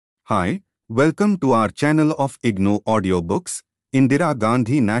Hi, welcome to our channel of IGNOU audiobooks, Indira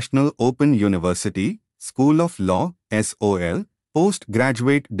Gandhi National Open University, School of Law, SOL,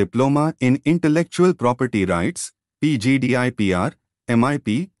 Postgraduate Diploma in Intellectual Property Rights, PGDIPR,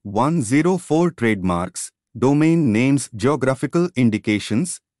 MIP, 104 Trademarks, Domain Names Geographical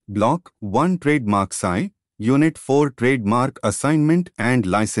Indications, Block-1 Trademarks-I, Unit 4 Trademark Assignment and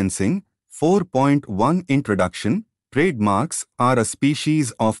Licensing, 4.1 Introduction. Trademarks are a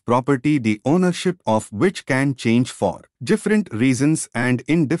species of property the ownership of which can change for different reasons and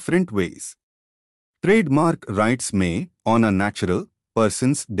in different ways. Trademark rights may, on a natural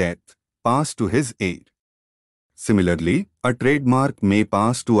person's death, pass to his heir. Similarly, a trademark may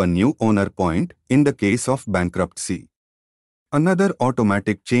pass to a new owner in the case of bankruptcy. Another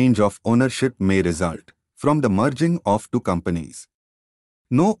automatic change of ownership may result from the merging of two companies.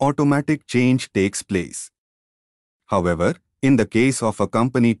 No automatic change takes place. However, in the case of a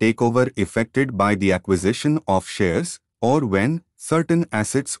company takeover effected by the acquisition of shares, or when certain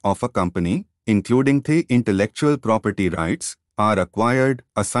assets of a company, including the intellectual property rights, are acquired,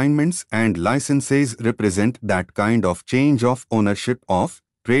 assignments and licenses represent that kind of change of ownership of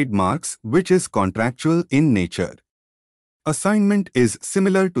trademarks which is contractual in nature. Assignment is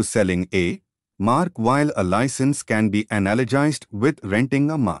similar to selling a mark, while a license can be analogized with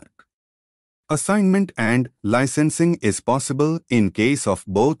renting a mark. Assignment and licensing is possible in case of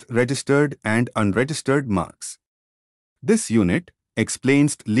both registered and unregistered marks. This unit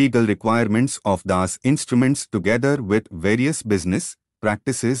explains legal requirements of those instruments together with various business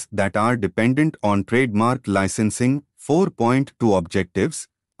practices that are dependent on trademark licensing. 4.2 Objectives.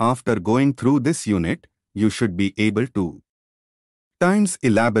 After going through this unit, you should be able to times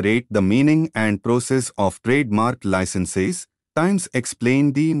elaborate the meaning and process of trademark licenses, times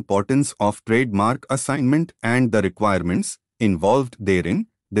explain the importance of trademark assignment and the requirements involved therein,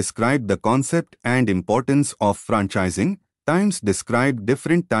 describe the concept and importance of franchising, times describe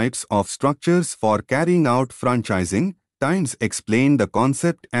different types of structures for carrying out franchising, times explain the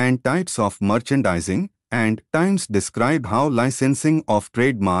concept and types of merchandising, and times describe how licensing of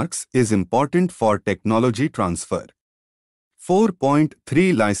trademarks is important for technology transfer.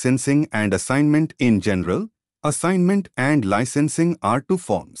 4.3 Licensing and assignment in general. Assignment and licensing are two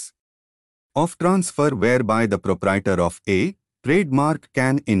forms of transfer whereby the proprietor of a trademark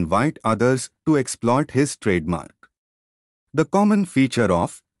can invite others to exploit his trademark. The common feature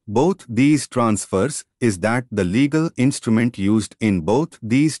of both these transfers is that the legal instrument used in both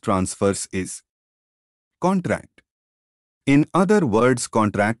these transfers is contract. In other words,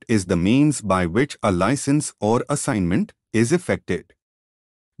 contract is the means by which a license or assignment is effected.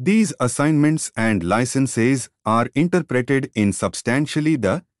 These assignments and licenses are interpreted in substantially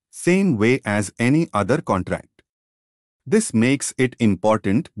the same way as any other contract. This makes it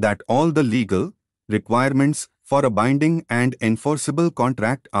important that all the legal requirements for a binding and enforceable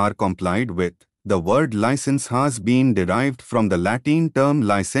contract are complied with. The word license has been derived from the Latin term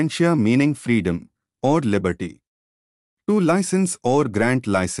licentia, meaning freedom or liberty. To license or grant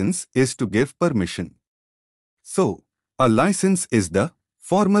license is to give permission. So, a license is the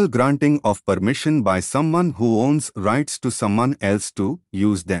formal granting of permission by someone who owns rights to someone else to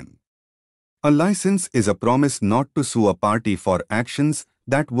use them. A license is a promise not to sue a party for actions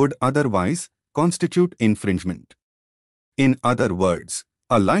that would otherwise constitute infringement. In other words,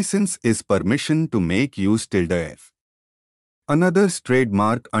 a license is permission to make use _f. Another's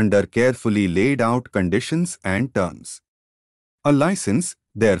trademark under carefully laid out conditions and terms. A license,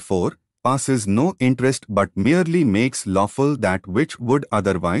 therefore, passes no interest but merely makes lawful that which would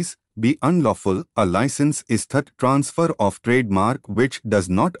otherwise be unlawful. A license is the transfer of trademark which does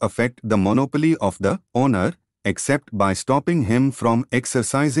not affect the monopoly of the owner, except by stopping him from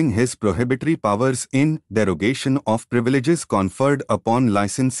exercising his prohibitory powers in derogation of privileges conferred upon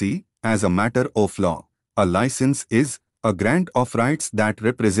licensee. As a matter of law, a license is a grant of rights that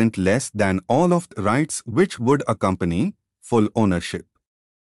represent less than all of the rights which would accompany full ownership.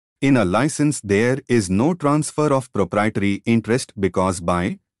 In a license there is no transfer of proprietary interest because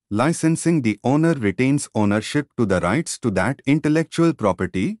by licensing the owner retains ownership to the rights to that intellectual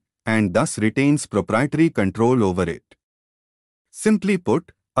property and thus retains proprietary control over it. Simply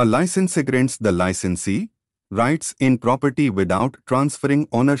put, a license grants the licensee rights in property without transferring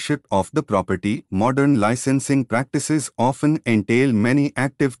ownership of the property. Modern licensing practices often entail many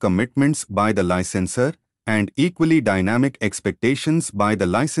active commitments by the licensor and equally dynamic expectations by the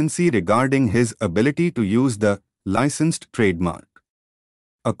licensee regarding his ability to use the licensed trademark.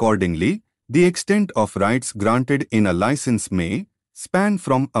 Accordingly, the extent of rights granted in a license may span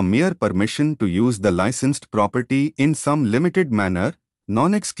from a mere permission to use the licensed property in some limited manner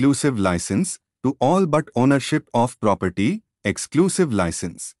non-exclusive license, to all but ownership of property, exclusive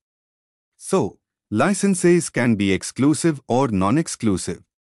license. So, licenses can be exclusive or non-exclusive.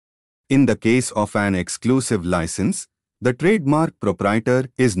 In the case of an exclusive license, the trademark proprietor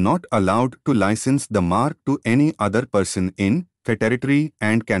is not allowed to license the mark to any other person in the territory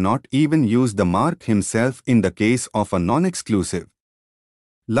and cannot even use the mark himself in the case of a non-exclusive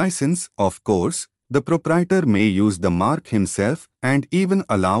license. Of course, the proprietor may use the mark himself and even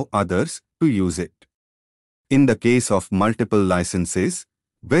allow others to use it. In the case of multiple licenses,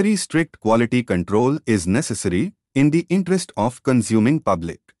 very strict quality control is necessary in the interest of consuming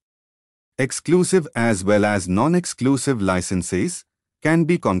public. Exclusive as well as non-exclusive licenses can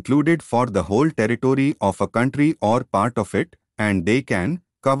be concluded for the whole territory of a country or part of it, and they can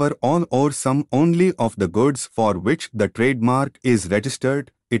cover all or some only of the goods for which the trademark is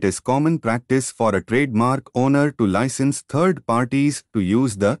registered. It is common practice for a trademark owner to license third parties to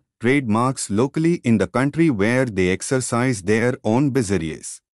use the trademarks locally in the country where they exercise their own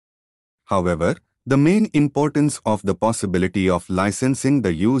business. However, the main importance of the possibility of licensing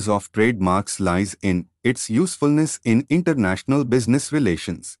the use of trademarks lies in its usefulness in international business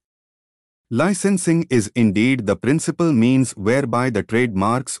relations. Licensing is indeed the principal means whereby the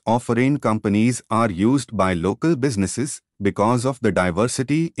trademarks of foreign companies are used by local businesses. Because of the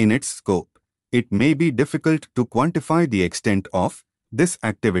diversity in its scope, it may be difficult to quantify the extent of this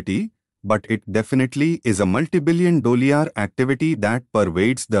activity, but it definitely is a multi-billion-dollar activity that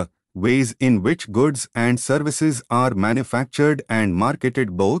pervades the ways in which goods and services are manufactured and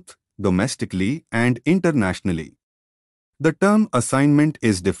marketed both domestically and internationally. The term assignment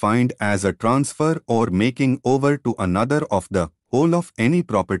is defined as a transfer or making over to another of the whole of any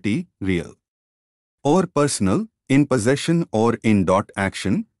property, real or personal, in possession or in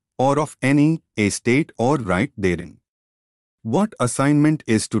action, or of any estate or right therein. What assignment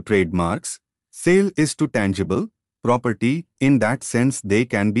is to trademarks, sale is to tangible property. In that sense they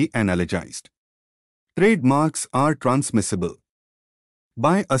can be analogized. Trademarks are transmissible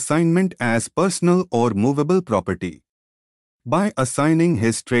by assignment as personal or movable property. By assigning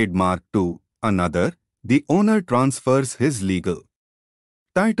his trademark to another, the owner transfers his legal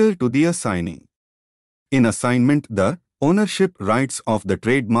title to the assignee. In assignment, the ownership rights of the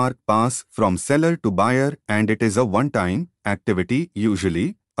trademark pass from seller to buyer, and it is a one-time activity.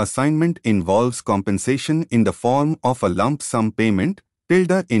 Usually, assignment involves compensation in the form of a lump sum payment,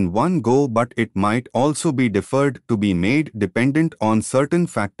 in one go, but it might also be deferred to be made dependent on certain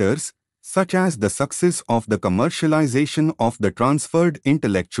factors, such as the success of the commercialization of the transferred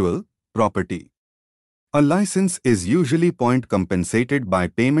intellectual property. A license is usually point compensated by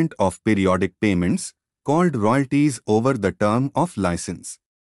payment of periodic payments, called royalties over the term of license.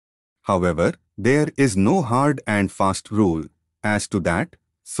 However, there is no hard and fast rule as to that,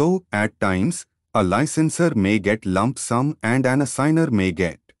 so at times, a licensor may get lump sum and an assigner may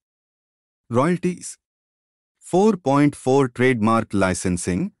get royalties. 4.4 Trademark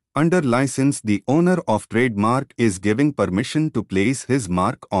Licensing. Under license, the owner of trademark is giving permission to place his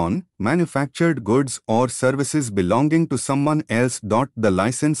mark on manufactured goods or services belonging to someone else. The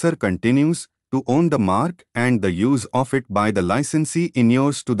licensor continues to own the mark, and the use of it by the licensee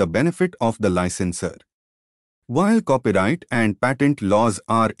inures to the benefit of the licensor. While copyright and patent laws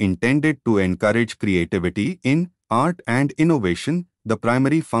are intended to encourage creativity in art and innovation, the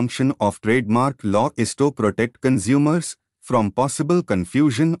primary function of trademark law is to protect consumers from possible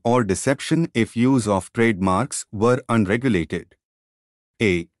confusion or deception if use of trademarks were unregulated.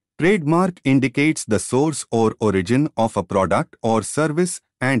 A trademark indicates the source or origin of a product or service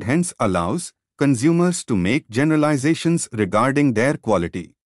and hence allows consumers to make generalizations regarding their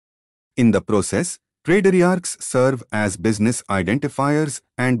quality. In the process, trademarks serve as business identifiers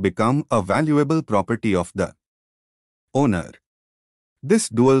and become a valuable property of the owner. This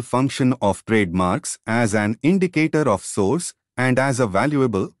dual function of trademarks as an indicator of source and as a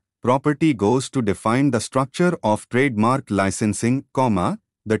valuable property goes to define the structure of trademark licensing,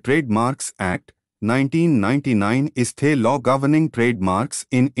 the Trademarks Act, 1999 is the law governing trademarks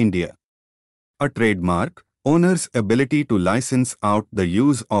in India. A trademark owner's ability to license out the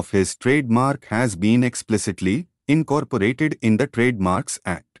use of his trademark has been explicitly incorporated in the Trademarks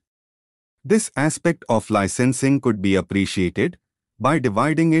Act. This aspect of licensing could be appreciated by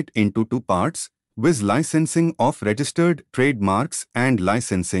dividing it into two parts, viz. Licensing of registered trademarks and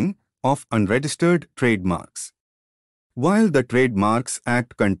licensing of unregistered trademarks. While the Trademarks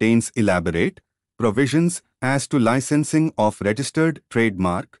Act contains elaborate provisions as to licensing of registered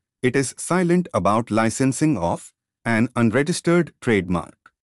trademark, it is silent about licensing of an unregistered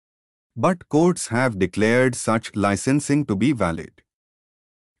trademark. But courts have declared such licensing to be valid.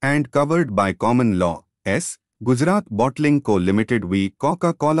 and covered by common law. S. Gujarat Bottling Co. Limited v.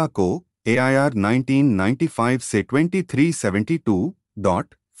 Coca-Cola Co. AIR 1995 se 2372.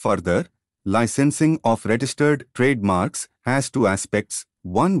 Further, licensing of registered trademarks has two aspects,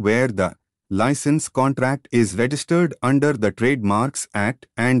 one where the license contract is registered under the Trademarks Act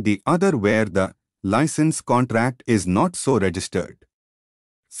and the other where the license contract is not so registered.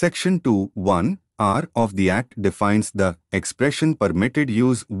 Section 2(1)(r) of the Act defines the expression permitted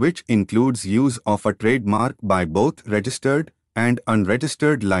use, which includes use of a trademark by both registered and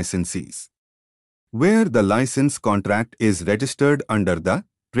unregistered licensees. Where the license contract is registered under the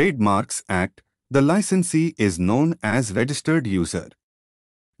Trademarks Act, the licensee is known as registered user.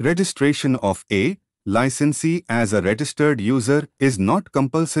 Registration of a licensee as a registered user is not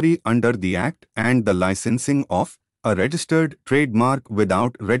compulsory under the Act, and the licensing of a registered trademark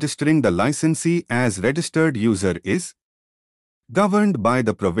without registering the licensee as registered user is governed by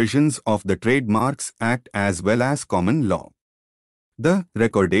the provisions of the Trademarks Act as well as common law. The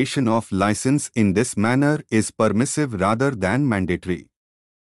recordation of license in this manner is permissive rather than mandatory.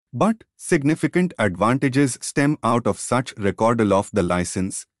 But significant advantages stem out of such recordal of the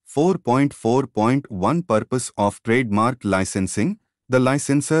license. 4.4.1 Purpose of trademark licensing. The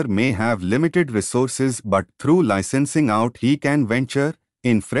licensor may have limited resources, but through licensing out he can venture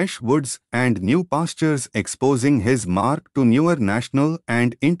in fresh woods and new pastures, exposing his mark to newer national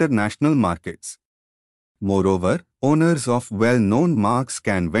and international markets. Moreover, owners of well-known marks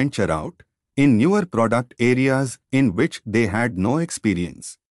can venture out in newer product areas in which they had no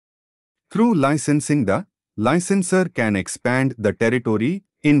experience. Through licensing, the licensor can expand the territory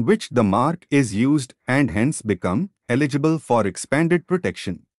in which the mark is used and hence become eligible for expanded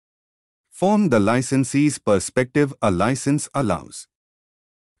protection. From the licensee's perspective, a license allows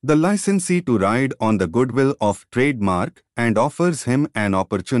the licensee to ride on the goodwill of trademark and offers him an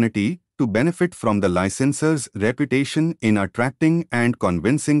opportunity to benefit from the licensor's reputation in attracting and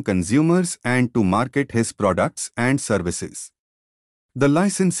convincing consumers and to market his products and services. The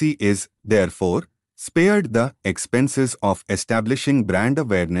licensee is, therefore, spared the expenses of establishing brand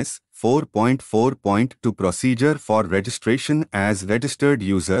awareness. 4.4.2 Procedure for registration as registered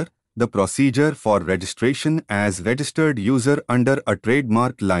user. The procedure for registration as registered user under a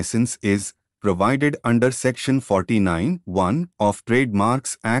trademark license is provided under Section 49(1) of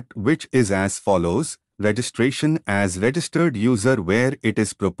Trademarks Act, which is as follows. Registration as registered user, where it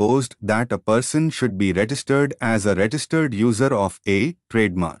is proposed that a person should be registered as a registered user of a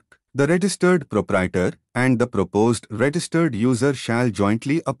trademark. The registered proprietor and the proposed registered user shall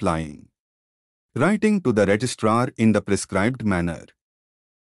jointly applying, writing to the registrar in the prescribed manner,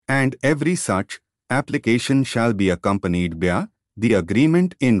 and every such application shall be accompanied by the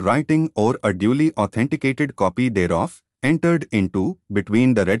agreement in writing or a duly authenticated copy thereof, entered into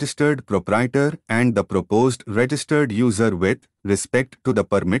between the registered proprietor and the proposed registered user with respect to the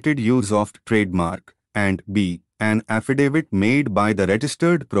permitted use of trademark, and b. an affidavit made by the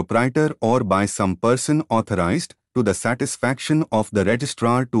registered proprietor or by some person authorized to the satisfaction of the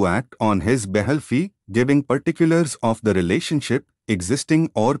registrar to act on his behalf, giving particulars of the relationship existing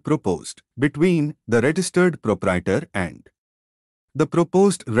or proposed between the registered proprietor and the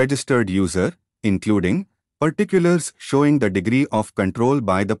proposed registered user, including particulars showing the degree of control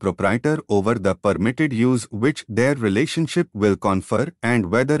by the proprietor over the permitted use which their relationship will confer,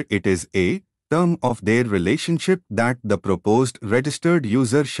 and whether it is a term of their relationship that the proposed registered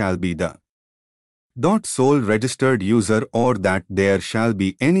user shall be the sole registered user, or that there shall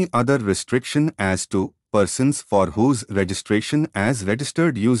be any other restriction as to persons for whose registration as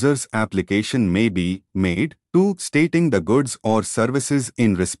registered users application may be made. 2. Stating the goods or services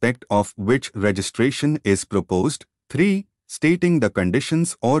in respect of which registration is proposed. 3. Stating the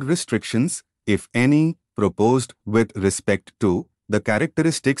conditions or restrictions, if any, proposed with respect to the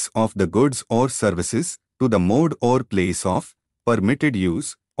characteristics of the goods or services, to the mode or place of permitted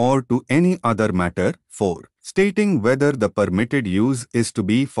use, or to any other matter. 4. Stating whether the permitted use is to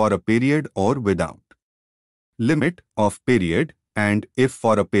be for a period or without limit of period, and if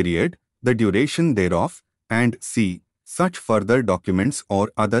for a period, the duration thereof, and c. such further documents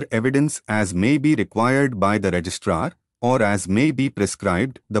or other evidence as may be required by the registrar, or as may be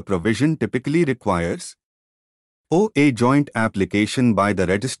prescribed. The provision typically requires a joint application by the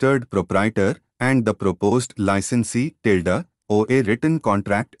registered proprietor and the proposed licensee, or a written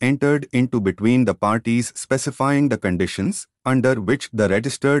contract entered into between the parties specifying the conditions under which the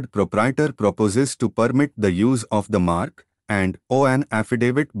registered proprietor proposes to permit the use of the mark, and an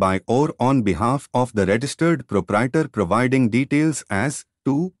affidavit by or on behalf of the registered proprietor providing details as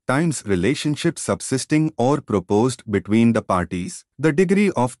 2 times relationship subsisting or proposed between the parties, the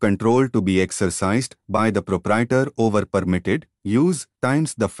degree of control to be exercised by the proprietor over permitted use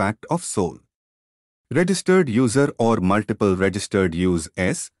times the fact of sole registered user or multiple registered use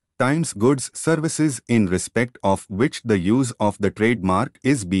S times goods services in respect of which the use of the trademark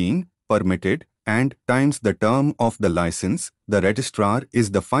is being permitted and times the term of the license. The registrar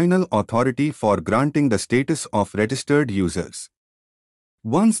is the final authority for granting the status of registered users.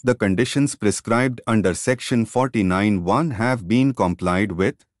 Once the conditions prescribed under Section 49(1) have been complied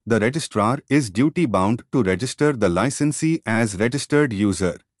with, the registrar is duty-bound to register the licensee as registered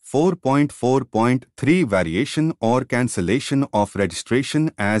user. 4.4.3 Variation or cancellation of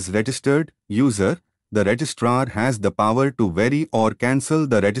registration as registered user. The registrar has the power to vary or cancel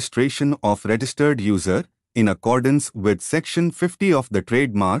the registration of registered user in accordance with Section 50 of the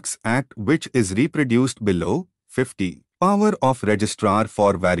Trademarks Act, which is reproduced below. 50. Power of registrar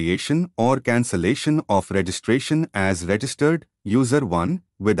for variation or cancellation of registration as registered user 1.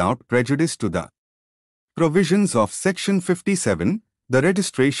 Without prejudice to the provisions of Section 57, the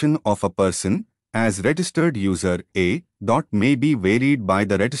registration of a person as registered user A. May be varied by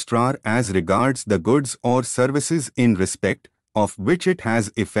the registrar as regards the goods or services in respect of which it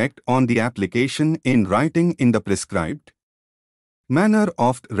has effect on the application in writing in the prescribed manner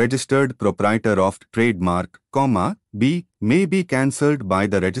of registered proprietor of trademark, B. May be cancelled by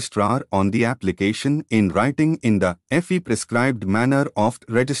the registrar on the application in writing in the FE prescribed manner of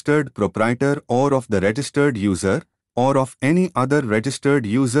registered proprietor or of the registered user or of any other registered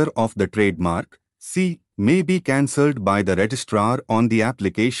user of the trademark. C. May be cancelled by the registrar on the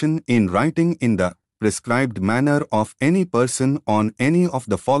application in writing in the prescribed manner of any person on any of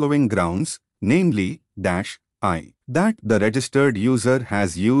the following grounds, namely, I. That the registered user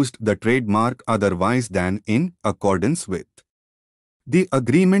has used the trademark otherwise than in accordance with the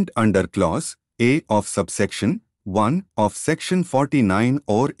agreement under Clause A of subsection 1 of Section 49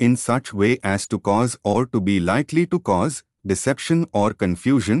 or in such way as to cause or to be likely to cause deception or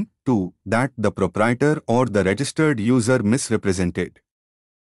confusion. 2. That the proprietor or the registered user misrepresented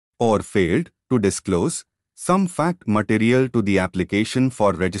or failed to disclose some fact material to the application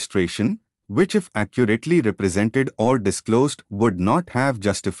for registration, which if accurately represented or disclosed would not have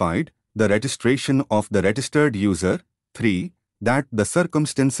justified the registration of the registered user. 3. That the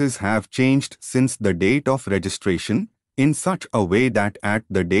circumstances have changed since the date of registration in such a way that at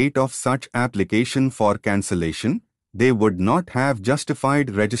the date of such application for cancellation, they would not have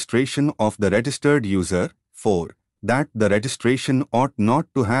justified registration of the registered user. 4. That the registration ought not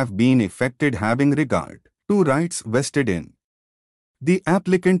to have been effected having regard to rights vested in the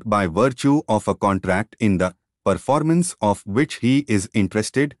applicant by virtue of a contract in the performance of which he is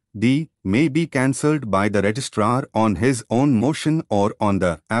interested. D. May be cancelled by the registrar on his own motion or on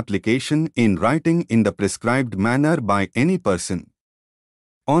the application in writing in the prescribed manner by any person,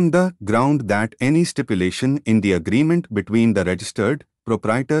 on the ground that any stipulation in the agreement between the registered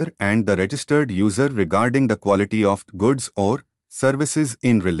proprietor and the registered user regarding the quality of goods or services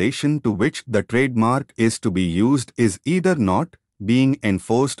in relation to which the trademark is to be used is either not being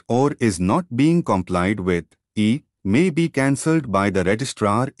enforced or is not being complied with. E. May be cancelled by the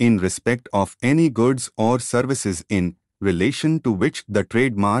registrar in respect of any goods or services in relation to which the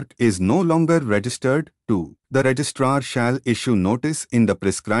trademark is no longer registered. 2. The registrar shall issue notice in the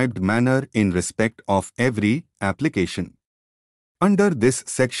prescribed manner in respect of every application under this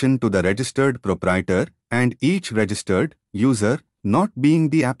section to the registered proprietor and each registered user not being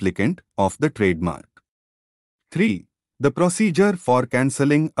the applicant of the trademark. 3. The procedure for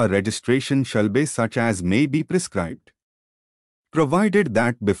cancelling a registration shall be such as may be prescribed, provided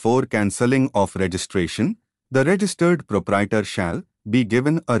that before cancelling of registration, the registered proprietor shall be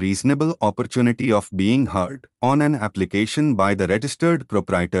given a reasonable opportunity of being heard. On an application by the registered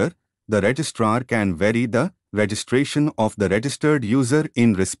proprietor, the registrar can vary the registration of the registered user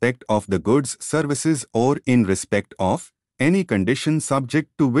in respect of the goods, services, or in respect of any condition subject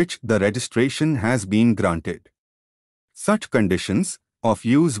to which the registration has been granted. Such conditions of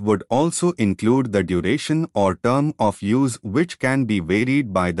use would also include the duration or term of use, which can be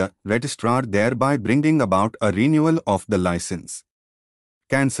varied by the registrar, thereby bringing about a renewal of the license.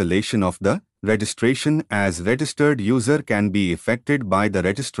 Cancellation of the registration as registered user can be effected by the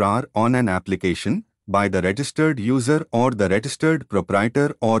registrar on an application by the registered user or the registered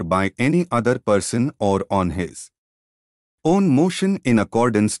proprietor or by any other person or on his own motion in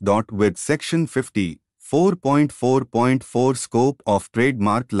accordance with Section 50. 4.4.4 Scope of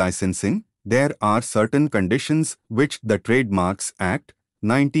Trademark Licensing. There are certain conditions which the Trademarks Act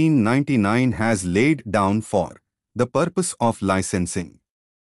 1999 has laid down for the purpose of licensing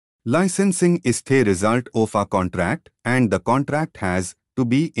Licensing is the result of a contract, and the contract has to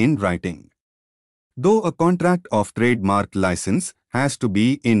be in writing. Though a contract of trademark license has to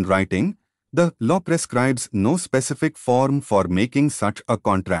be in writing, the law prescribes no specific form for making such a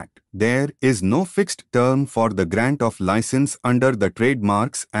contract. There is no fixed term for the grant of license under the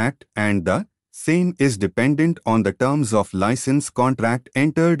Trademarks Act, and the same is dependent on the terms of license contract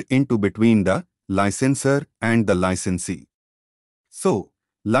entered into between the licensor and the licensee. So,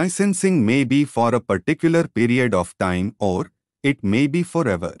 licensing may be for a particular period of time or it may be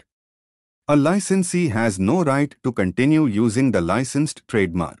forever. A licensee has no right to continue using the licensed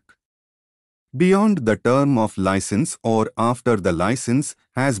trademark beyond the term of license or after the license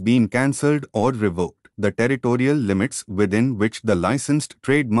has been cancelled or revoked. The territorial limits within which the licensed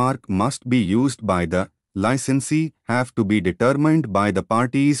trademark must be used by the licensee have to be determined by the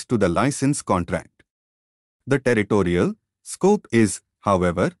parties to the license contract. The territorial scope is,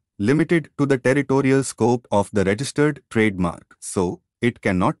 however, limited to the territorial scope of the registered trademark, so it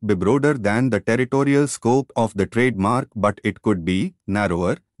cannot be broader than the territorial scope of the trademark, but it could be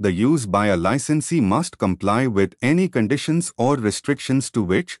narrower. The use by a licensee must comply with any conditions or restrictions to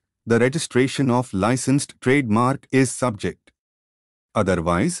which the registration of licensed trademark is subject.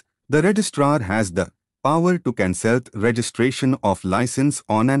 Otherwise, the registrar has the power to cancel registration of license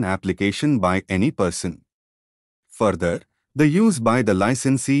on an application by any person. Further, the use by the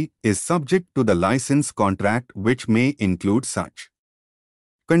licensee is subject to the license contract, which may include such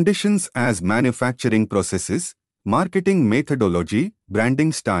conditions as manufacturing processes, marketing methodology,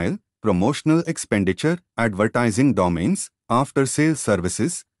 branding style, promotional expenditure, advertising domains, after-sale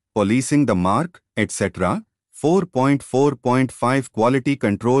services, policing the mark, etc. 4.4.5 Quality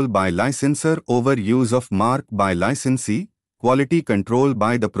control by licensor over use of mark by licensee. Quality control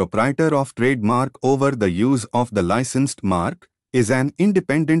by the proprietor of trademark over the use of the licensed mark is an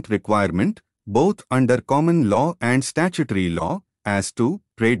independent requirement, both under common law and statutory law, as to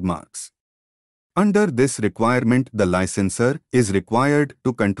trademarks. Under this requirement, the licensor is required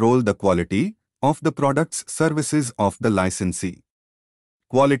to control the quality of the products services of the licensee.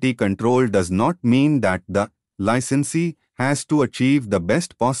 Quality control does not mean that the licensee has to achieve the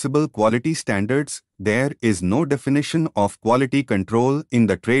best possible quality standards. There is no definition of quality control in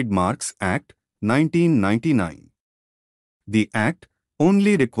the Trademarks Act, 1999. The Act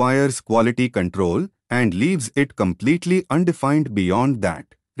only requires quality control and leaves it completely undefined beyond that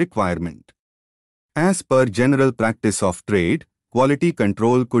requirement. As per general practice of trade, quality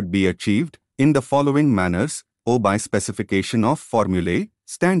control could be achieved in the following manners: or by specification of formulae,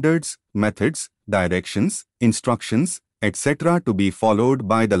 standards, methods, directions, instructions, etc. to be followed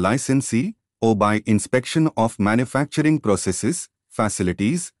by the licensee, or by inspection of manufacturing processes,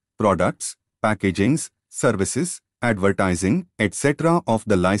 facilities, products, packagings, services, advertising, etc. of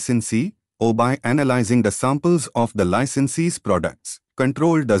the licensee, or by analyzing the samples of the licensee's products.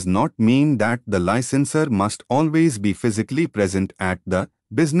 Control does not mean that the licensor must always be physically present at the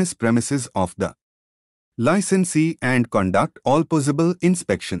business premises of the licensee and conduct all possible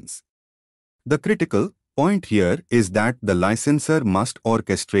inspections. The critical point here is that the licensor must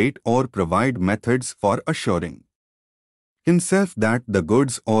orchestrate or provide methods for assuring himself that the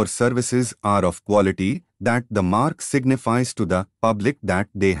goods or services are of quality, that the mark signifies to the public that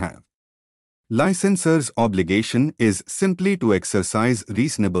they have. Licensor's obligation is simply to exercise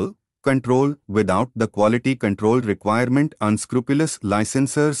reasonable control. Without the quality control requirement, unscrupulous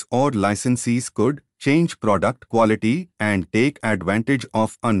licensors or licensees could change product quality and take advantage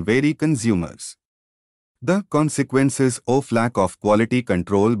of unwary consumers. The consequences of lack of quality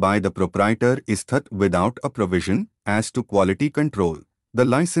control by the proprietor is that without a provision as to quality control, the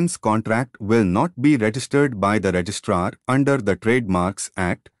license contract will not be registered by the registrar under the Trademarks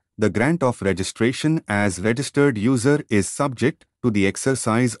Act. The grant of registration as registered user is subject to the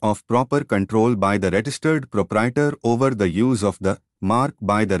exercise of proper control by the registered proprietor over the use of the mark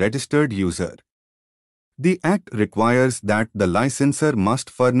by the registered user. The Act requires that the licensor must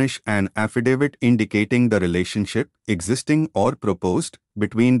furnish an affidavit indicating the relationship, existing or proposed,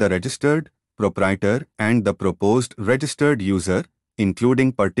 between the registered proprietor and the proposed registered user,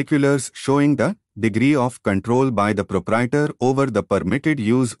 including particulars showing the degree of control by the proprietor over the permitted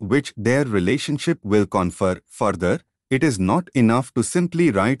use which their relationship will confer. Further, it is not enough to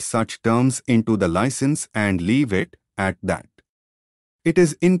simply write such terms into the license and leave it at that. It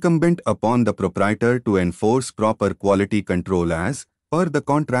is incumbent upon the proprietor to enforce proper quality control as per the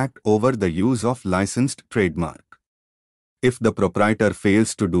contract over the use of licensed trademark. If the proprietor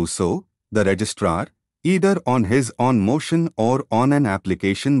fails to do so, the registrar, either on his own motion or on an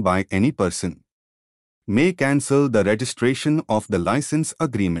application by any person, may cancel the registration of the license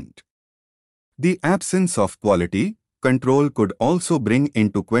agreement. The absence of quality control could also bring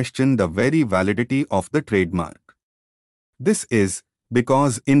into question the very validity of the trademark. This is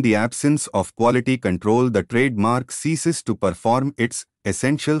because in the absence of quality control, the trademark ceases to perform its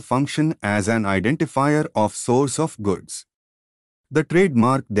essential function as an identifier of source of goods. The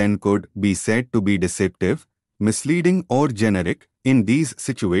trademark then could be said to be deceptive, misleading or generic. In these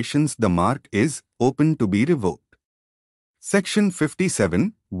situations, the mark is open to be revoked. Section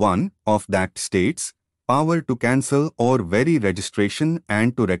 57(1) of the Act states, power to cancel or vary registration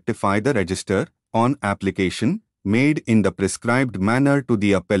and to rectify the register, on application, made in the prescribed manner to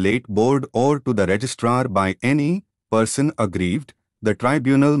the appellate board or to the registrar by any person aggrieved, the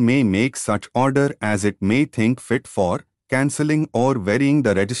tribunal may make such order as it may think fit for cancelling or varying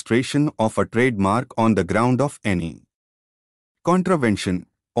the registration of a trademark on the ground of any contravention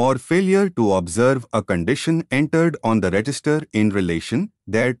or failure to observe a condition entered on the register in relation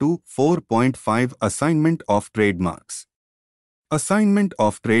thereto. 4.5 Assignment of trademarks. Assignment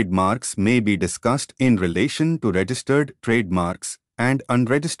of trademarks may be discussed in relation to registered trademarks and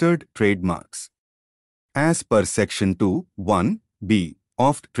unregistered trademarks. As per Section 2(1)(b)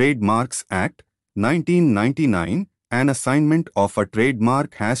 of Trademarks Act, 1999, an assignment of a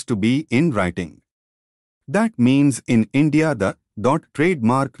trademark has to be in writing. That means in India the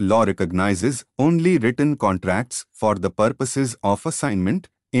trademark law recognizes only written contracts for the purposes of assignment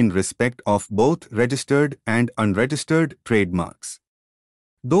in respect of both registered and unregistered trademarks.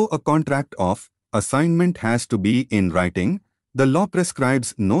 Though a contract of assignment has to be in writing, the law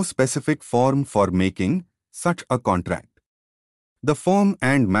prescribes no specific form for making such a contract. The form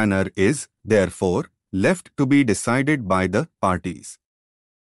and manner is, therefore, left to be decided by the parties.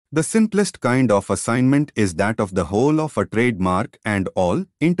 The simplest kind of assignment is that of the whole of a trademark and all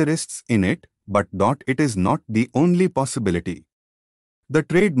interests in it, but it is not the only possibility. The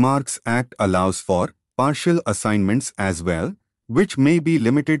Trademarks Act allows for partial assignments as well, which may be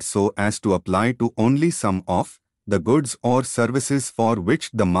limited so as to apply to only some of the goods or services for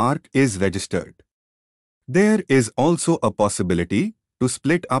which the mark is registered. There is also a possibility to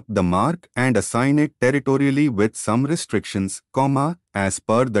split up the mark and assign it territorially with some restrictions, as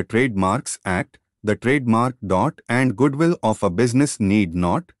per the Trademarks Act, the trademark and goodwill of a business need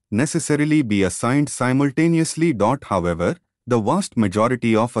not necessarily be assigned simultaneously. However, the vast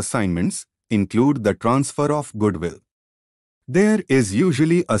majority of assignments include the transfer of goodwill. There is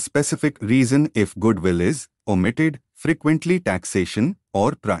usually a specific reason if goodwill is omitted, frequently taxation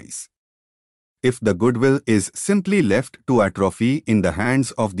or price. If the goodwill is simply left to atrophy in the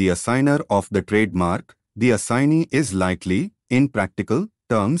hands of the assigner of the trademark, the assignee is likely, in practical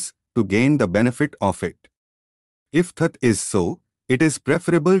terms, to gain the benefit of it. If that is so, it is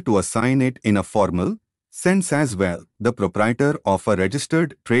preferable to assign it in a formal sense as well. The proprietor of a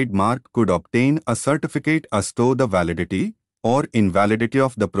registered trademark could obtain a certificate as to the validity or invalidity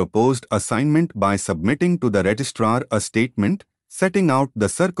of the proposed assignment by submitting to the registrar a statement setting out the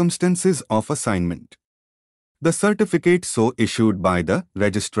circumstances of assignment. The certificate so issued by the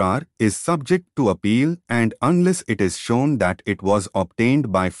registrar is subject to appeal, and unless it is shown that it was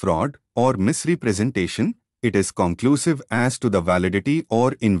obtained by fraud or misrepresentation, it is conclusive as to the validity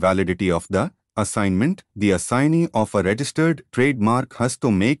or invalidity of the assignment. The assignee of a registered trademark has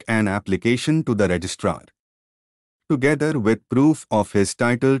to make an application to the registrar, together with proof of his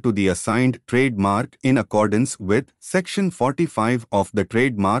title to the assigned trademark in accordance with Section 45 of the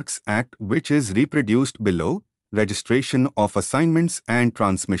Trademarks Act, which is reproduced below. Registration of assignments and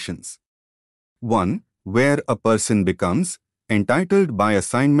transmissions. 1. Where a person becomes entitled by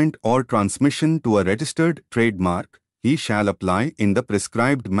assignment or transmission to a registered trademark, he shall apply in the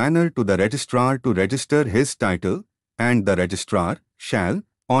prescribed manner to the registrar to register his title, and the registrar shall,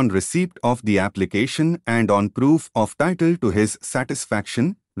 on receipt of the application and on proof of title to his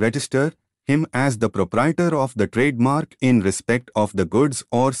satisfaction, register him as the proprietor of the trademark in respect of the goods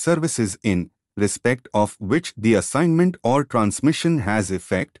or services in respect of which the assignment or transmission has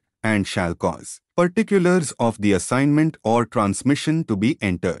effect, and shall cause particulars of the assignment or transmission to be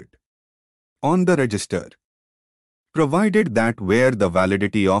entered on the register. Provided that where the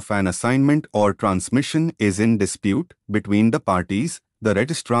validity of an assignment or transmission is in dispute between the parties, the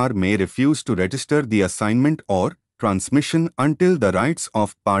registrar may refuse to register the assignment or transmission until the rights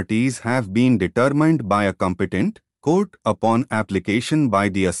of parties have been determined by a competent court upon application by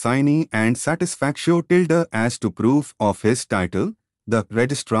the assignee and satisfactio tilde as to proof of his title. The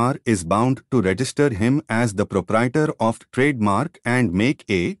registrar is bound to register him as the proprietor of trademark and make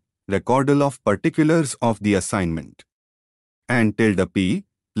a recordal of particulars of the assignment. And p.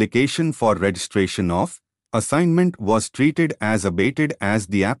 application for registration of assignment was treated as abated as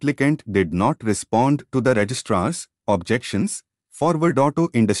the applicant did not respond to the registrar's objections. Forward Auto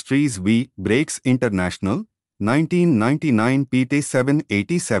Industries v. Brakes International, 1999 PT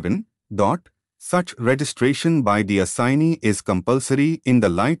 787. Such registration by the assignee is compulsory in the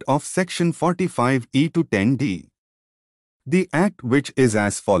light of Section 45E to 10D. The Act, which is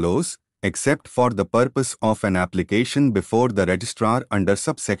as follows, except for the purpose of an application before the registrar under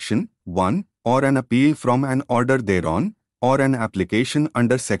subsection 1, or an appeal from an order thereon, or an application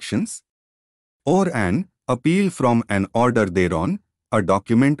under sections, or an appeal from an order thereon, a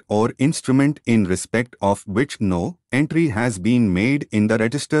document or instrument in respect of which no entry has been made in the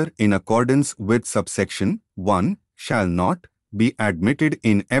register in accordance with subsection 1, shall not be admitted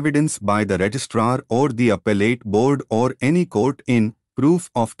in evidence by the registrar or the appellate board or any court in proof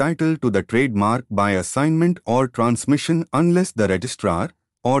of title to the trademark by assignment or transmission unless the registrar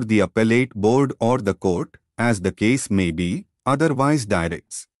or the appellate board or the court, as the case may be, otherwise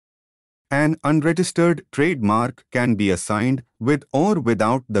directs. An unregistered trademark can be assigned with or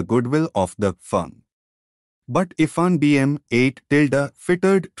without the goodwill of the firm. But if an BM 8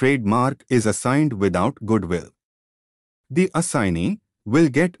 fitted trademark is assigned without goodwill, the assignee will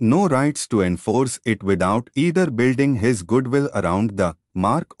get no rights to enforce it without either building his goodwill around the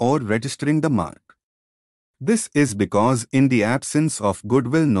mark or registering the mark. This is because in the absence of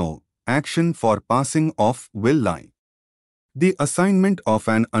goodwill no action for passing off will lie. The assignment of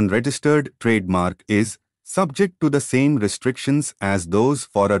an unregistered trademark is subject to the same restrictions as those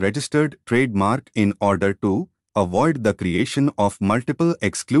for a registered trademark in order to avoid the creation of multiple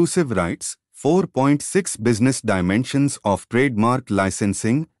exclusive rights. 4.6 Business Dimensions of Trademark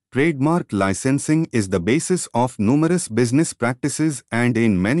Licensing. Trademark licensing is the basis of numerous business practices, and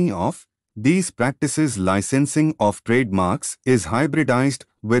in many of these practices licensing of trademarks is hybridized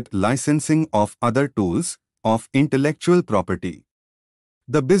with licensing of other tools of intellectual property.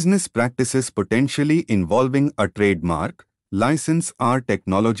 The business practices potentially involving a trademark license are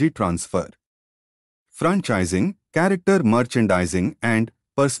technology transfer, franchising, character merchandising, and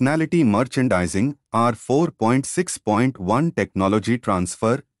personality merchandising. Are 4.6.1 Technology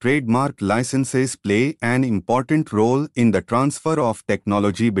transfer. Trademark licenses play an important role in the transfer of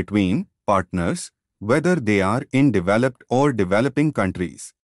technology between partners, whether they are in developed or developing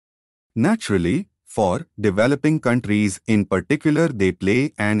countries. Naturally, for developing countries in particular, they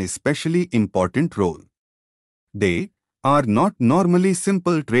play an especially important role. They are not normally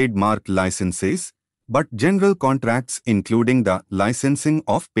simple trademark licenses, but general contracts including the licensing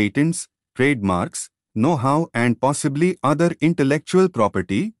of patents, trademarks, know-how, and possibly other intellectual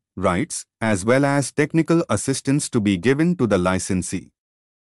property rights, as well as technical assistance to be given to the licensee.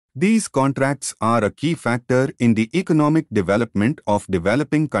 These contracts are a key factor in the economic development of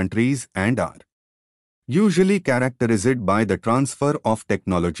developing countries and are usually characterized by the transfer of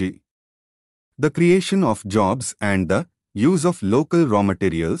technology, the creation of jobs, and the use of local raw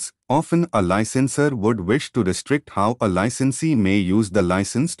materials. Often a licensor would wish to restrict how a licensee may use the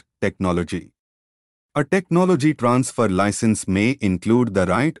licensed technology. A technology transfer license may include the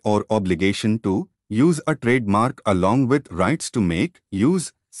right or obligation to use a trademark along with rights to make,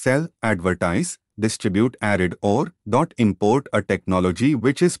 use, sell, advertise, distribute, add or import a technology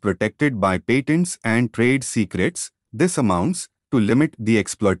which is protected by patents and trade secrets. This amounts to limit the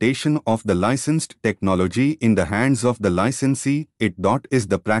exploitation of the licensed technology in the hands of the licensee. It is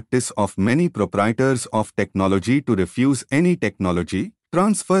the practice of many proprietors of technology to refuse any technology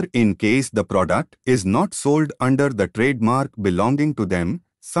transfer in case the product is not sold under the trademark belonging to them.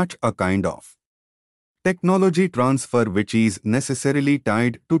 Such a kind of technology transfer which is necessarily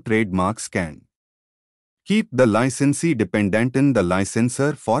tied to trademarks can keep the licensee dependent on the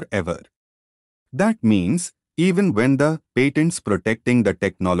licensor forever. That means, even when the patents protecting the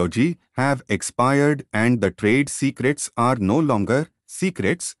technology have expired and the trade secrets are no longer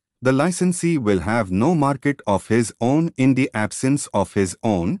secrets, the licensee will have no market of his own in the absence of his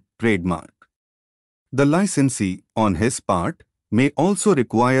own trademark. The licensee, on his part, may also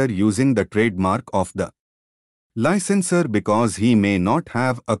require using the trademark of the licensor because he may not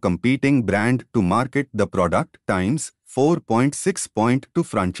have a competing brand to market the product. Times 4.6.2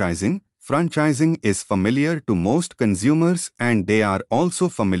 Franchising. Franchising is familiar to most consumers and they are also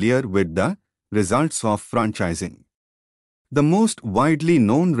familiar with the results of franchising. The most widely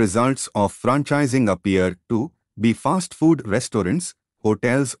known results of franchising appear to be fast food restaurants,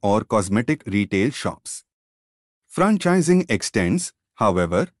 hotels, or cosmetic retail shops. Franchising extends,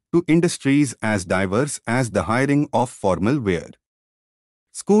 however, to industries as diverse as the hiring of formal wear,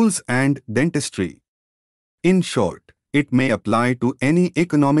 schools, and dentistry. In short, It may apply to any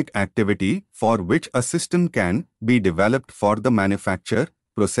economic activity for which a system can be developed for the manufacture,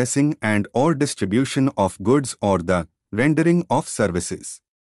 processing and/or distribution of goods or the rendering of services.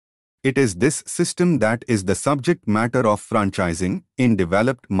 It is this system that is the subject matter of franchising. In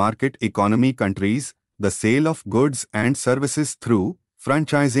developed market economy countries, the sale of goods and services through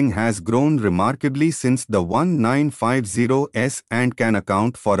franchising has grown remarkably since the 1950s and can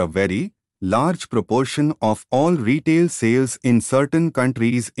account for a very large proportion of all retail sales in certain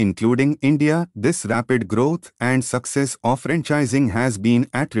countries including India. This rapid growth and success of franchising has been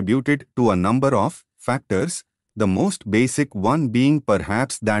attributed to a number of factors, the most basic one being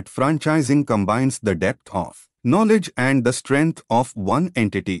perhaps that franchising combines the depth of knowledge and the strength of one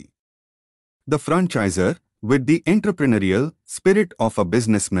entity, the franchisor, with the entrepreneurial spirit of a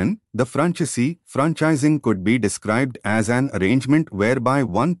businessman. The franchisee. Franchising could be described as an arrangement whereby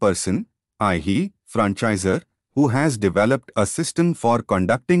one person, i.e., franchisor, who has developed a system for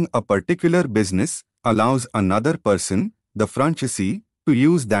conducting a particular business, allows another person, the franchisee, to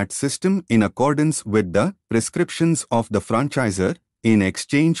use that system in accordance with the prescriptions of the franchisor in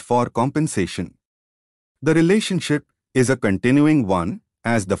exchange for compensation. The relationship is a continuing one,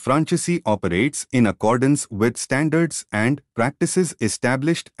 as the franchisee operates in accordance with standards and practices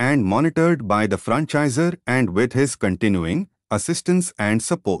established and monitored by the franchisor and with his continuing assistance and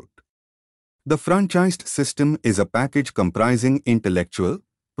support. The franchised system is a package comprising intellectual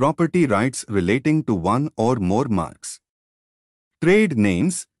property rights relating to one or more marks, trade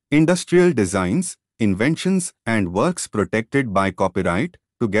names, industrial designs, inventions and works protected by copyright,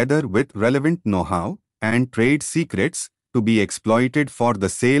 together with relevant know-how and trade secrets, to be exploited for the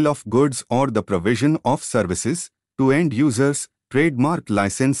sale of goods or the provision of services to end users. Trademark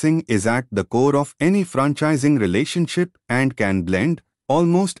licensing is at the core of any franchising relationship and can blend,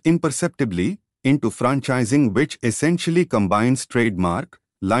 almost imperceptibly, into franchising, which essentially combines trademark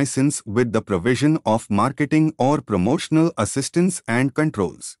license with the provision of marketing or promotional assistance and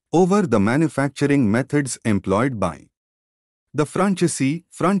controls over the manufacturing methods employed by the franchisee.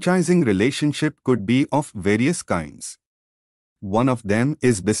 Franchising relationship could be of various kinds. One of them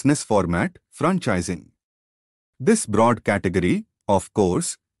is business format franchising. This broad category, of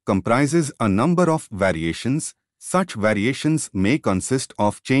course, comprises a number of variations. Such variations may consist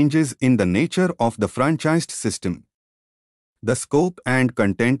of changes in the nature of the franchised system, the scope and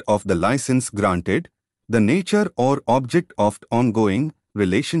content of the license granted, the nature or object of the ongoing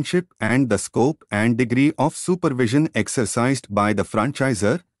relationship, and the scope and degree of supervision exercised by the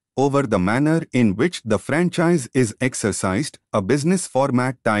franchisor over the manner in which the franchise is exercised. A business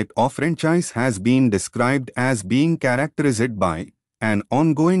format type of franchise has been described as being characterized by an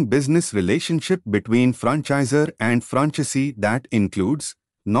ongoing business relationship between franchisor and franchisee that includes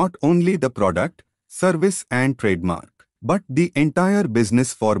not only the product, service and trademark, but the entire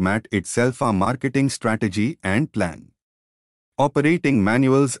business format itself, a marketing strategy and plan, operating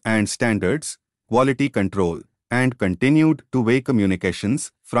manuals and standards, quality control, and continued two-way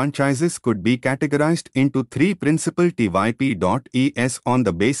communications. Franchises could be categorized into three principal types on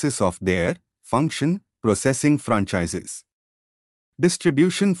the basis of their function: processing franchises,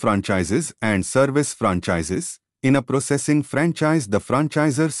 distribution franchises, and service franchises. In a processing franchise, the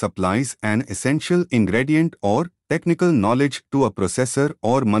franchisor supplies an essential ingredient or technical knowledge to a processor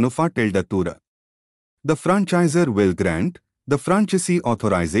or manufattura. The franchisor will grant the franchisee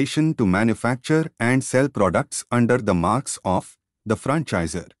authorization to manufacture and sell products under the marks of the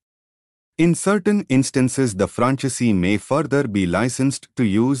franchisor. In certain instances, the franchisee may further be licensed to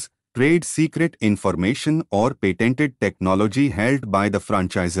use trade secret information or patented technology held by the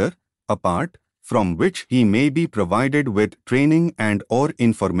franchisor, apart from which he may be provided with training and/or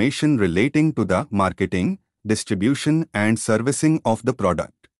information relating to the marketing, distribution and servicing of the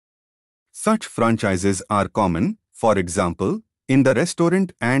product. Such franchises are common, for example, in the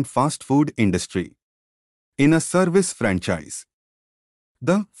restaurant and fast food industry. In a service franchise,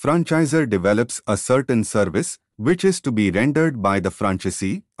 the franchisor develops a certain service which is to be rendered by the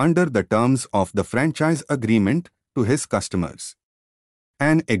franchisee under the terms of the franchise agreement to his customers.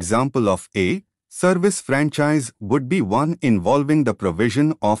 An example of a service franchise would be one involving the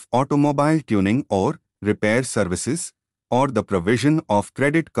provision of automobile tuning or repair services, or the provision of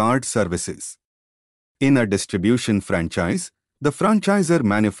credit card services. In a distribution franchise, the franchisor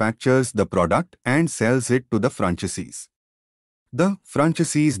manufactures the product and sells it to the franchisees. The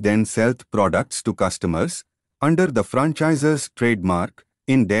franchisees then sell the products to customers under the franchisor's trademark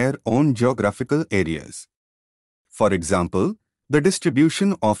in their own geographical areas. For example, the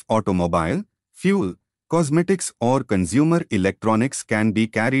distribution of automobile, fuel, cosmetics or consumer electronics can be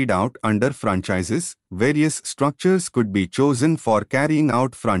carried out under franchises. Various structures could be chosen for carrying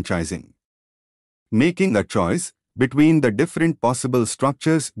out franchising. Making a choice between the different possible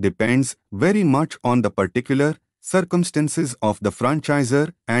structures depends very much on the particular circumstances of the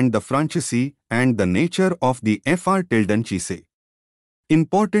franchisor and the franchisee and the nature of the franchise.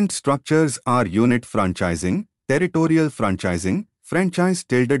 Important structures are unit franchising, territorial franchising,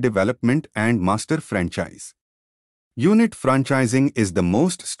 franchise-development and master franchise. Unit franchising is the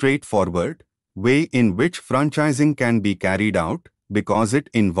most straightforward way in which franchising can be carried out because it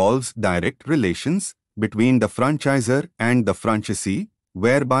involves direct relations between the franchisor and the franchisee,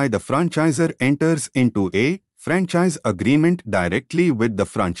 whereby the franchisor enters into a franchise agreement directly with the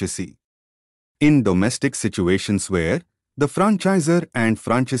franchisee. In domestic situations where the franchisor and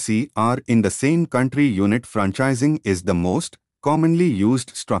franchisee are in the same country, unit franchising is the most commonly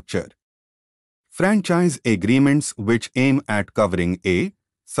used structure. Franchise agreements which aim at covering a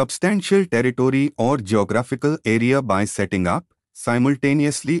substantial territory or geographical area by setting up,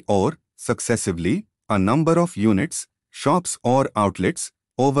 simultaneously or successively, a number of units, shops or outlets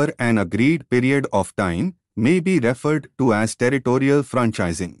over an agreed period of time may be referred to as territorial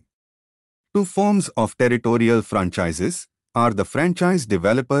franchising. Two forms of territorial franchises are the Franchise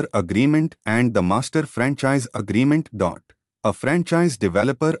Developer Agreement and the Master Franchise Agreement. A franchise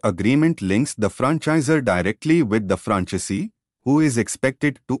developer agreement links the franchisor directly with the franchisee, who is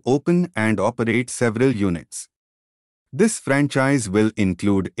expected to open and operate several units. This franchise will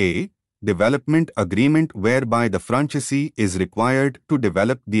include a development agreement whereby the franchisee is required to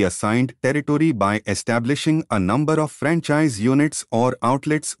develop the assigned territory by establishing a number of franchise units or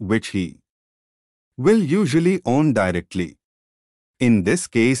outlets which he will usually own directly. In this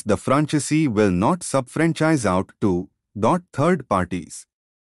case, the franchisee will not sub-franchise out to third parties.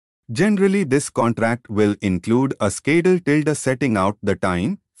 Generally, this contract will include a schedule setting out the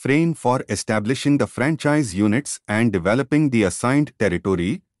time frame for establishing the franchise units and developing the assigned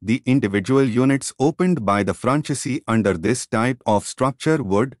territory. The individual units opened by the franchisee under this type of structure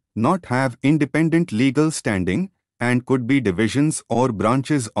would not have independent legal standing and could be divisions or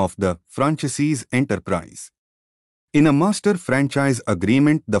branches of the franchisee's enterprise. In a master franchise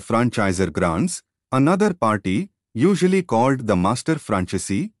agreement, the franchisor grants another party, usually called the master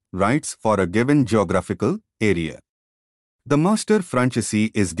franchisee, rights for a given geographical area. The master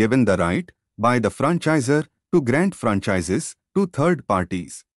franchisee is given the right by the franchisor to grant franchises to third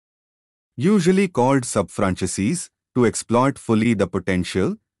parties, usually called sub-franchisees, to exploit fully the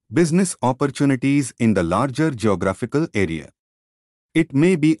potential business opportunities in the larger geographical area. It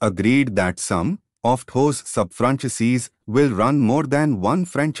may be agreed that some of those sub-franchisees will run more than one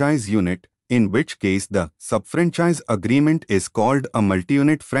franchise unit, in which case the sub-franchise agreement is called a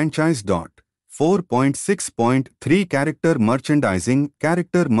multi-unit franchise. 4.6.3 Character merchandising.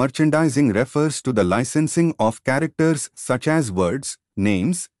 Character merchandising refers to the licensing of characters such as words,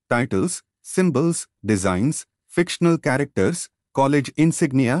 names, titles, symbols, designs, fictional characters, college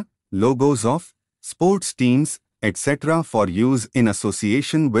insignia, logos of sports teams, etc. for use in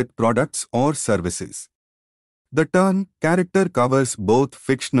association with products or services. The term character covers both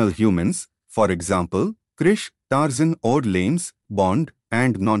fictional humans, for example, Krish, Tarzan or James Bond,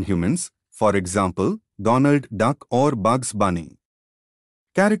 and non-humans, for example, Donald Duck or Bugs Bunny.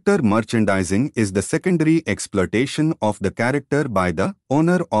 Character merchandising is the secondary exploitation of the character by the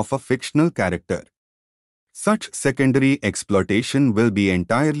owner of a fictional character. Such secondary exploitation will be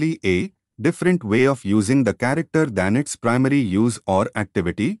entirely a different way of using the character than its primary use or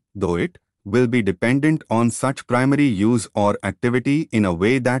activity, though it will be dependent on such primary use or activity in a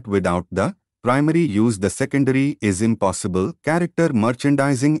way that without the primary use the secondary is impossible. Character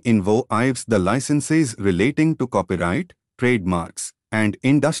merchandising involves the licenses relating to copyright, trademarks, and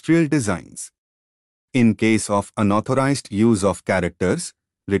industrial designs. In case of unauthorized use of characters,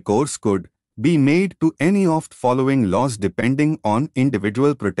 recourse could be made to any of the following laws depending on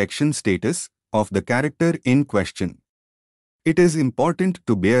individual protection status of the character in question. It is important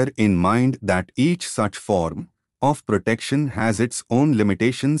to bear in mind that each such form of protection has its own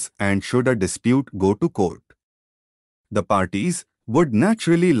limitations, and should a dispute go to court, the parties would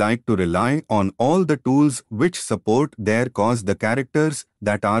naturally like to rely on all the tools which support their cause. The characters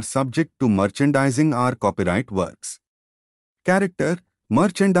that are subject to merchandising are copyright works. Character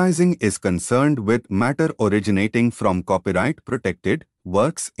merchandising is concerned with matter originating from copyright-protected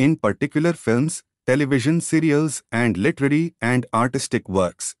works, in particular films, television serials, and literary and artistic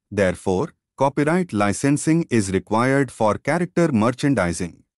works. Therefore, copyright licensing is required for character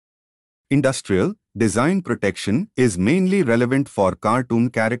merchandising. Industrial design protection is mainly relevant for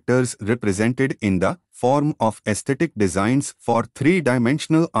cartoon characters represented in the form of aesthetic designs for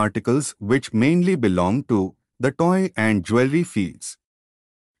three-dimensional articles which mainly belong to the toy and jewelry fields.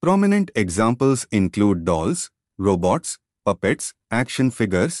 Prominent examples include dolls, robots, puppets, action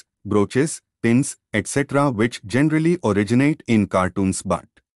figures, brooches, pins, etc., which generally originate in cartoons but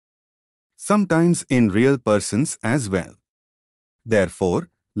sometimes in real persons as well. Therefore,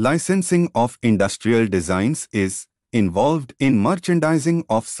 licensing of industrial designs is involved in merchandising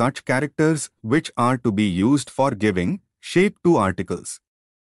of such characters which are to be used for giving shape to articles.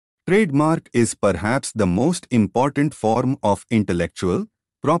 Trademark is perhaps the most important form of intellectual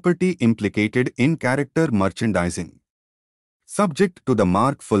property implicated in character merchandising. Subject to the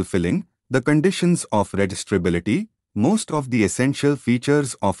mark fulfilling the conditions of registrability, most of the essential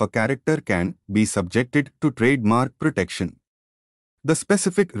features of a character can be subjected to trademark protection. The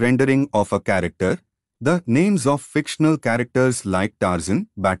specific rendering of a character, the names of fictional characters like Tarzan,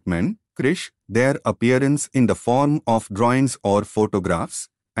 Batman, Krish, their appearance in the form of drawings or photographs,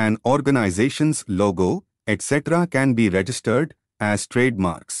 an organization's logo, etc. can be registered as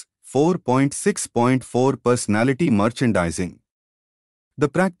trademarks. 4.6.4 Personality merchandising. The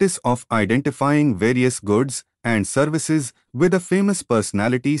practice of identifying various goods and services with a famous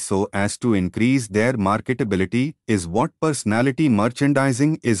personality so as to increase their marketability is what personality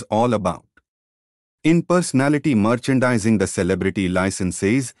merchandising is all about. In personality merchandising, the celebrity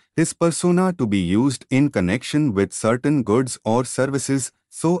licenses his persona to be used in connection with certain goods or services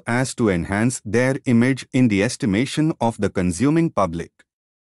so as to enhance their image in the estimation of the consuming public.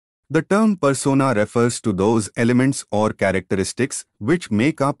 The term persona refers to those elements or characteristics which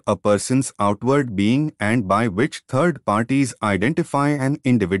make up a person's outward being and by which third parties identify an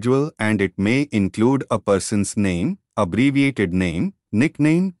individual, and it may include a person's name, abbreviated name,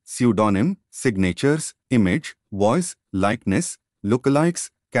 nickname, pseudonym, signatures, image, voice, likeness, lookalikes,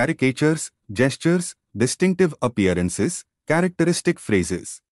 caricatures, gestures, distinctive appearances, characteristic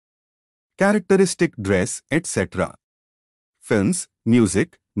phrases, characteristic dress, etc. Films,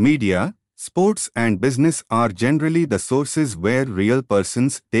 music, media, sports and business are generally the sources where real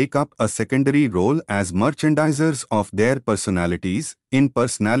persons take up a secondary role as merchandisers of their personalities. In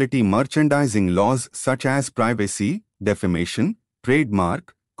personality merchandising, laws such as privacy, defamation,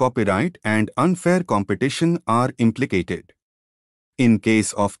 trademark, copyright and unfair competition are implicated. In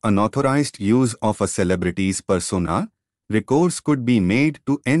case of unauthorized use of a celebrity's persona, recourse could be made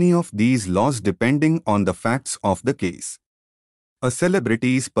to any of these laws depending on the facts of the case. A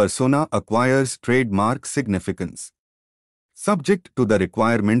celebrity's persona acquires trademark significance. Subject to the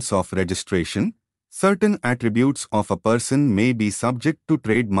requirements of registration, certain attributes of a person may be subject to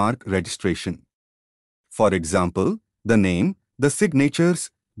trademark registration. For example, the name, the signatures,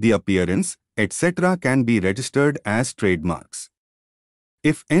 the appearance, etc. can be registered as trademarks.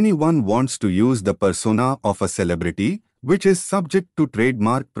 If anyone wants to use the persona of a celebrity, which is subject to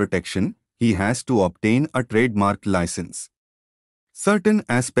trademark protection, he has to obtain a trademark license. Certain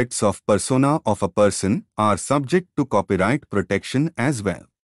aspects of persona of a person are subject to copyright protection as well.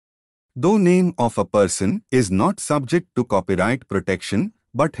 Though name of a person is not subject to copyright protection,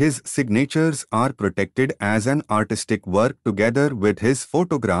 but his signatures are protected as an artistic work together with his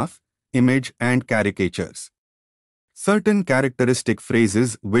photograph, image and caricatures. Certain characteristic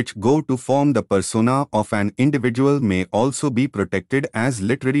phrases which go to form the persona of an individual may also be protected as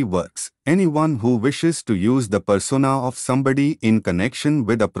literary works. Anyone who wishes to use the persona of somebody in connection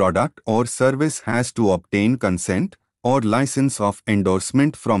with a product or service has to obtain consent or license of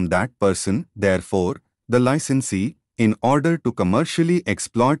endorsement from that person. Therefore, the licensee, in order to commercially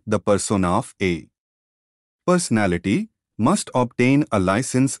exploit the persona of a personality, must obtain a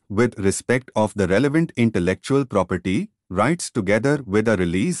license with respect of the relevant intellectual property rights together with a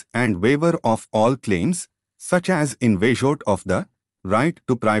release and waiver of all claims, such as invasion of the right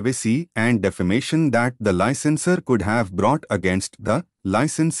to privacy and defamation that the licensor could have brought against the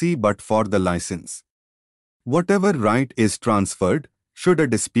licensee but for the license. Whatever right is transferred, should a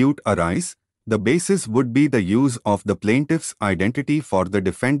dispute arise, the basis would be the use of the plaintiff's identity for the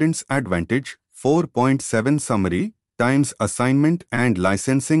defendant's advantage. 4.7 Summary. Times assignment and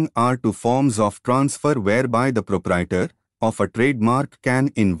licensing are two forms of transfer whereby the proprietor of a trademark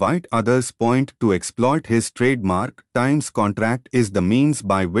can invite others to exploit his trademark. Times contract is the means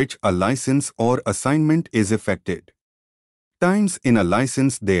by which a license or assignment is effected. Times in a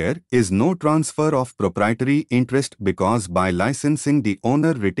license there is no transfer of proprietary interest because by licensing the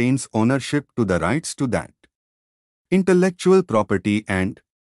owner retains ownership to the rights to that intellectual property and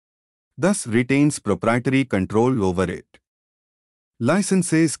thus retains proprietary control over it.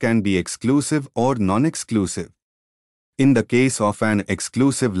 Licenses can be exclusive or non-exclusive. In the case of an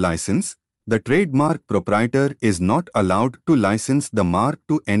exclusive license, The trademark proprietor is not allowed to license the mark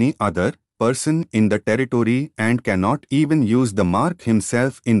to any other person in the territory and cannot even use the mark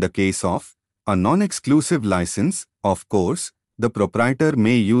himself in the case of a non-exclusive license. Of course, the proprietor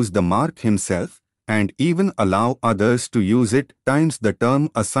may use the mark himself and even allow others to use it. The term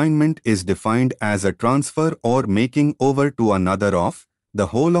assignment is defined as a transfer or making over to another of the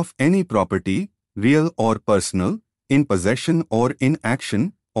whole of any property, real or personal, in possession or in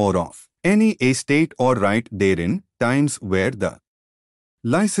action, or of any estate or right therein, where the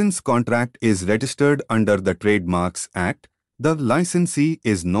license contract is registered under the Trademarks Act. The licensee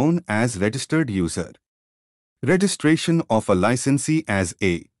is known as registered user. Registration of a licensee as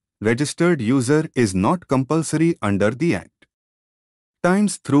a registered user is not compulsory under the Act.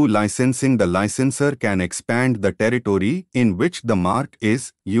 Through licensing, the licensor can expand the territory in which the mark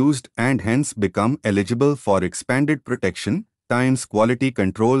is used and hence become eligible for expanded protection. Quality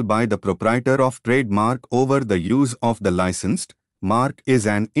control by the proprietor of trademark over the use of the licensed mark is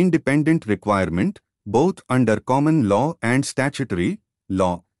an independent requirement, both under common law and statutory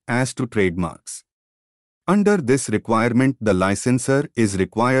law, as to trademarks. Under this requirement, the licensor is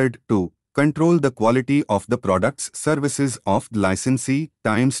required to control the quality of the products, services of the licensee.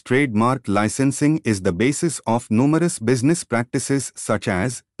 Trademark licensing is the basis of numerous business practices such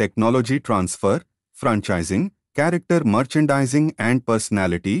as technology transfer, franchising, character merchandising and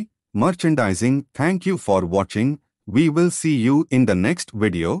personality merchandising. Thank you for watching. We will see you in the next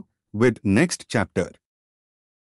video with next chapter.